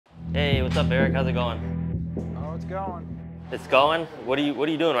Hey, what's up, Eric? How's it going? Oh, it's going. It's going? What are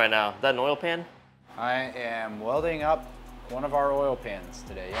you doing right now? Is that an oil pan? I am welding up one of our oil pans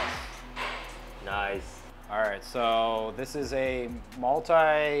today, yes. Nice. All right, so this is a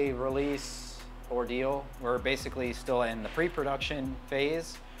multi-release ordeal. We're basically still in the pre-production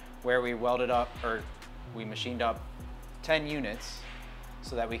phase where we machined up 10 units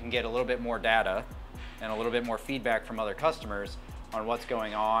so that we can get a little bit more data and a little bit more feedback from other customers on what's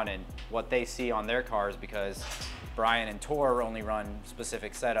going on and what they see on their cars, because Brian and Tor only run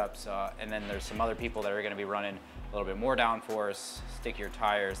specific setups, and then there's some other people that are going to be running a little bit more downforce, stickier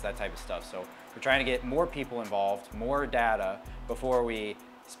tires, that type of stuff. So we're trying to get more people involved, more data, before we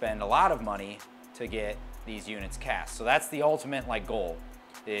spend a lot of money to get these units cast. So that's the ultimate goal,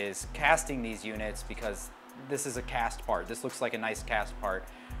 is casting these units, because this is a cast part. This looks like a nice cast part.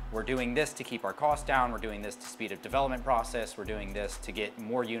 We're doing this to keep our costs down. We're doing this to speed up development process. We're doing this to get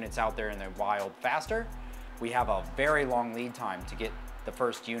more units out there in the wild faster. We have a very long lead time to get the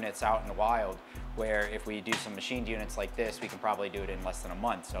first units out in the wild, where if we do some machined units like this, we can probably do it in less than a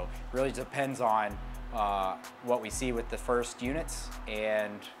month. So it really depends on what we see with the first units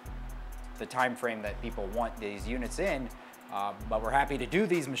and the time frame that people want these units in. But we're happy to do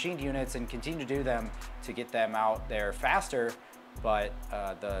these machined units and continue to do them to get them out there faster. But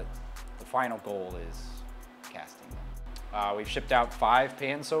the final goal is casting them. We've shipped out 5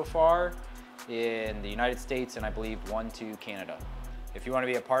 pans so far in the United States, and I believe 1 to Canada. If you want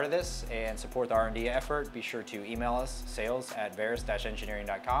to be a part of this and support the R&D effort, be sure to email us,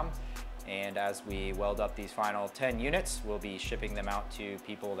 sales@verus-engineering.com. And as we weld up these final 10 units, we'll be shipping them out to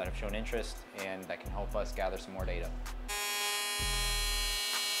people that have shown interest and that can help us gather some more data.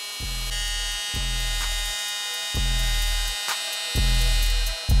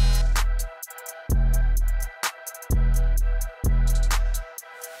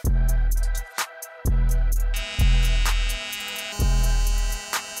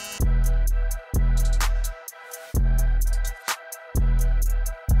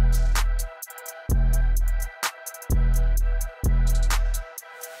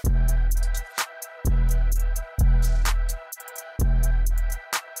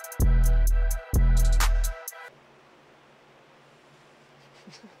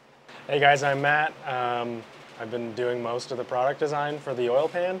 Hey guys, I'm Matt. I've been doing most of the product design for the oil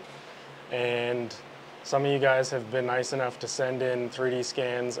pan, and some of you guys have been nice enough to send in 3D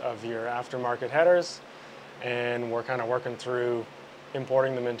scans of your aftermarket headers, and we're kind of working through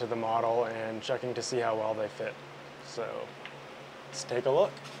importing them into the model and checking to see how well they fit. So let's take a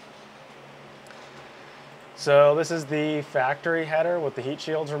look. So this is the factory header with the heat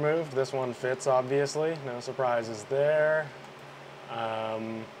shields removed. This one fits, obviously, no surprises there.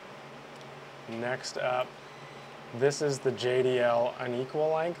 Next up, this is the JDL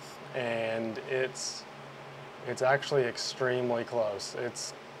unequal length, and it's actually extremely close.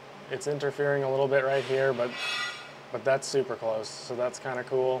 It's interfering a little bit right here, but that's super close, so that's kind of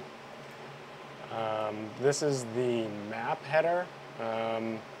cool. This is the map header.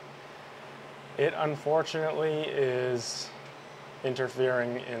 It unfortunately is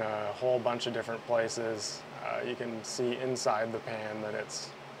interfering in a whole bunch of different places. You can see inside the pan that it's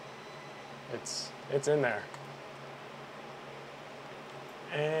in there.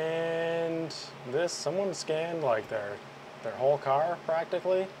 And this, someone scanned like their whole car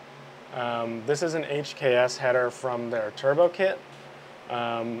practically. This is an HKS header from their turbo kit.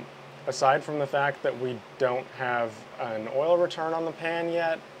 Aside from the fact that we don't have an oil return on the pan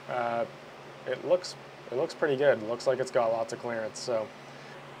yet, it looks pretty good. It looks like it's got lots of clearance.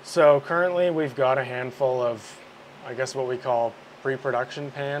 So currently we've got a handful of, I guess what we call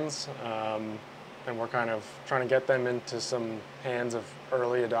pre-production pans, and we're kind of trying to get them into some hands of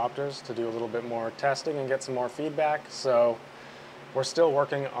early adopters to do a little bit more testing and get some more feedback. So we're still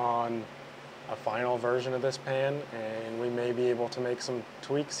working on a final version of this pan, and we may be able to make some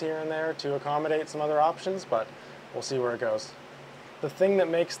tweaks here and there to accommodate some other options, but we'll see where it goes. The thing that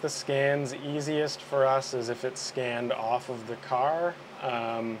makes the scans easiest for us is if it's scanned off of the car.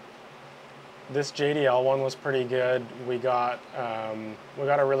 This JDL one was pretty good. We got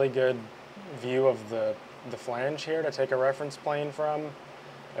a really good view of the flange here to take a reference plane from,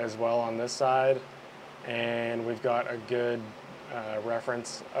 as well on this side, and we've got a good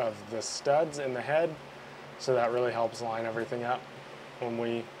reference of the studs in the head, so that really helps line everything up when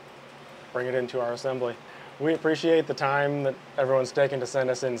we bring it into our assembly. We appreciate the time that everyone's taken to send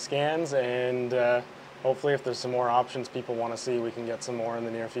us in scans, and hopefully if there's some more options people want to see, we can get some more in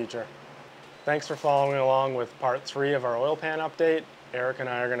the near future. Thanks for following along with part 3 of our oil pan update. Eric and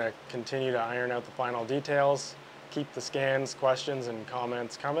I are going to continue to iron out the final details, keep the scans, questions, and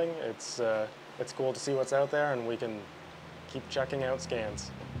comments coming. It's cool to see what's out there, and we can keep checking out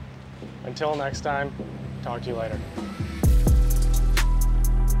scans. Until next time, talk to you later.